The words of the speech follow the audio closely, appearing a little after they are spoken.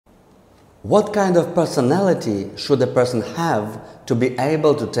What kind of personality should a person have to be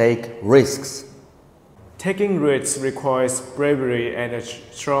able to take risks? Taking risks requires bravery and a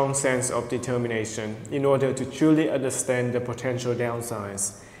strong sense of determination in order to truly understand the potential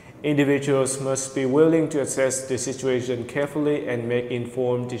downsides. Individuals must be willing to assess the situation carefully and make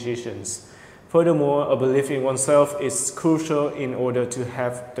informed decisions. Furthermore, a belief in oneself is crucial in order to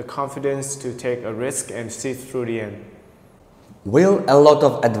have the confidence to take a risk and see through the end. Will a lot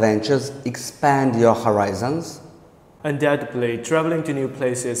of adventures expand your horizons? Undoubtedly, traveling to new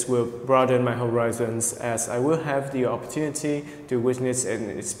places will broaden my horizons as I will have the opportunity to witness and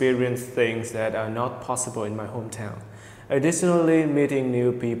experience things that are not possible in my hometown. Additionally, meeting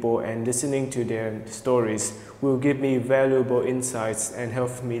new people and listening to their stories will give me valuable insights and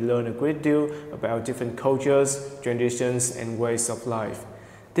help me learn a great deal about different cultures, traditions, and ways of life.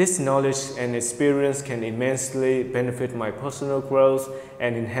 This knowledge and experience can immensely benefit my personal growth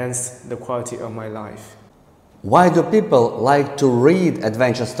and enhance the quality of my life. Why do people like to read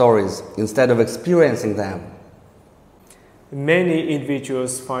adventure stories instead of experiencing them? Many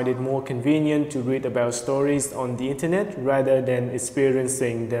individuals find it more convenient to read about stories on the internet rather than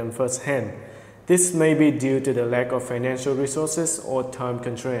experiencing them firsthand. This may be due to the lack of financial resources or time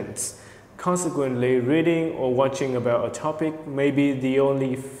constraints. Consequently, reading or watching about a topic may be the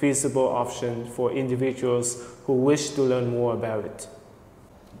only feasible option for individuals who wish to learn more about it.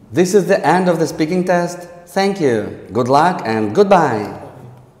 This is the end of the speaking test. Thank you. Good luck and goodbye.